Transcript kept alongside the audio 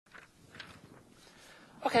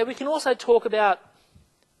Okay, we can also talk about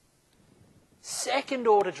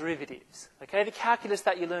second-order derivatives. Okay, the calculus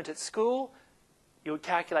that you learnt at school, you would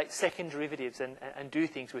calculate second derivatives and do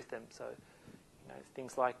things with them. So,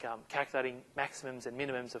 things like calculating maximums and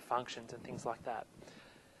minimums of functions and things like that.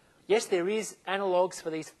 Yes, there is analogues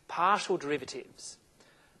for these partial derivatives.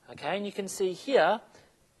 Okay, and you can see here,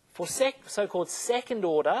 for so-called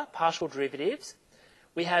second-order partial derivatives,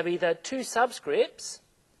 we have either two subscripts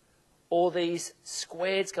or these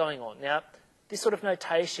squareds going on. Now, this sort of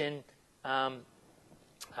notation, the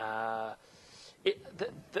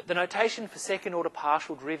notation for second-order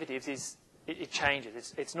partial derivatives it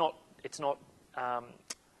changes. It's not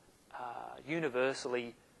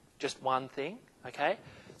universally just one thing. Okay,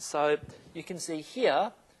 so you can see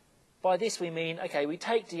here. By this we mean, okay, we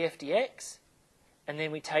take df dx, and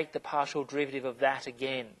then we take the partial derivative of that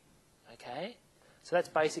again. Okay, so that's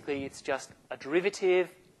basically, it's just a derivative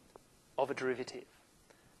of a derivative.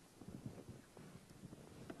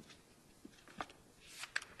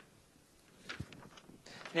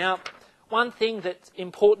 Now, one thing that's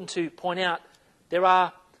important to point out, there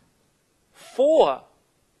are 4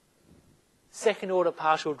 second-order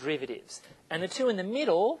partial derivatives, and the two in the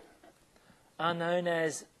middle are known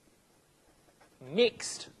as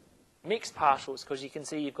mixed partials, because you can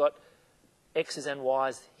see you've got x's and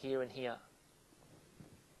y's here and here.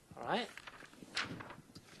 All right?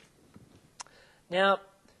 Now,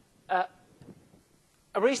 a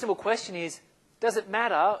reasonable question is, does it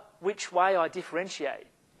matter which way I differentiate?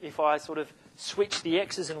 If I sort of switch the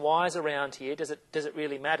x's and y's around here, does it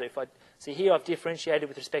really matter? If I see here, I've differentiated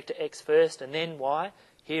with respect to x first and then y.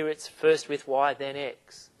 Here it's first with y, then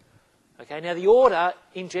x. Okay, now the order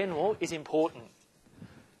in general is important.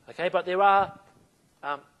 Okay, but there are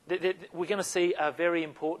we're going to see a very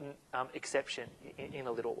important exception in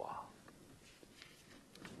a little while.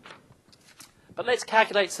 But let's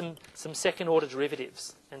calculate some second-order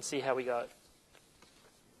derivatives and see how we go.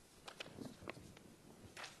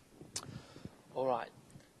 All right.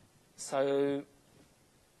 So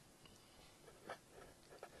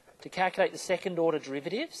to calculate the second-order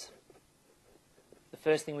derivatives, the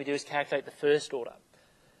first thing we do is calculate the first order.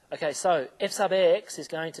 Okay, so f sub x is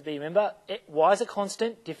going to be, remember, y is a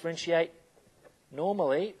constant, differentiate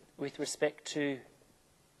normally with respect to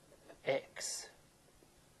x.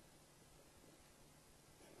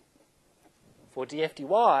 For df dy,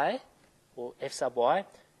 or f sub y,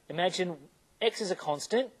 imagine x is a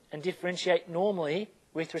constant and differentiate normally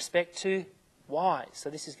with respect to y. So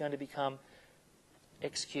this is going to become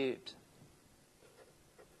x cubed.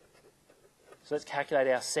 So let's calculate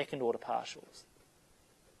our second-order partials.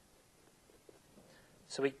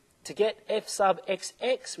 So to get f sub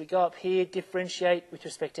xx, we go up here, differentiate with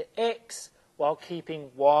respect to x while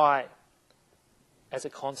keeping y as a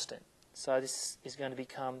constant. So this is going to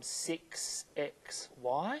become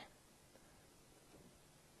 6xy.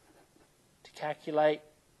 To calculate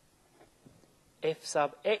f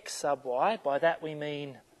sub x sub y, by that we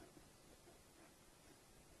mean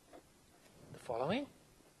the following.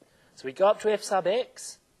 So we go up to f sub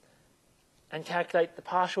x and calculate the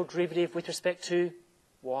partial derivative with respect to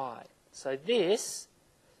y. So this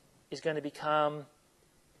is going to become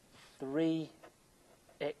 3x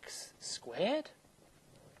squared.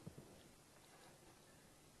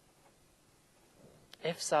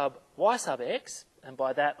 F sub y sub x, and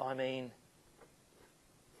by that I mean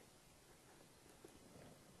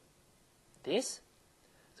this.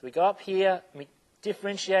 So we go up here and we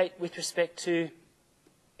differentiate with respect to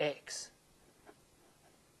x.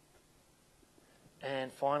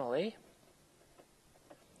 And finally,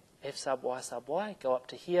 f sub y, go up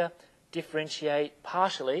to here, differentiate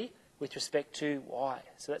partially with respect to y.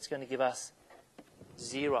 So that's going to give us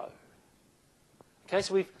 0. Okay,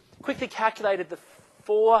 so we've quickly calculated the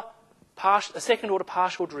 4 second-order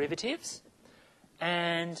partial derivatives,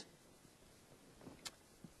 and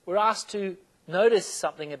we're asked to notice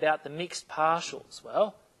something about the mixed partials.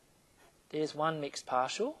 Well, there's one mixed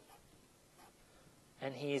partial,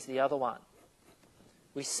 and here's the other one.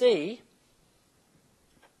 We see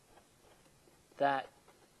that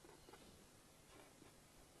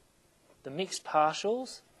the mixed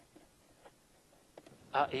partials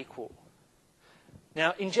are equal.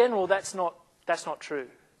 Now, in general, that's not true.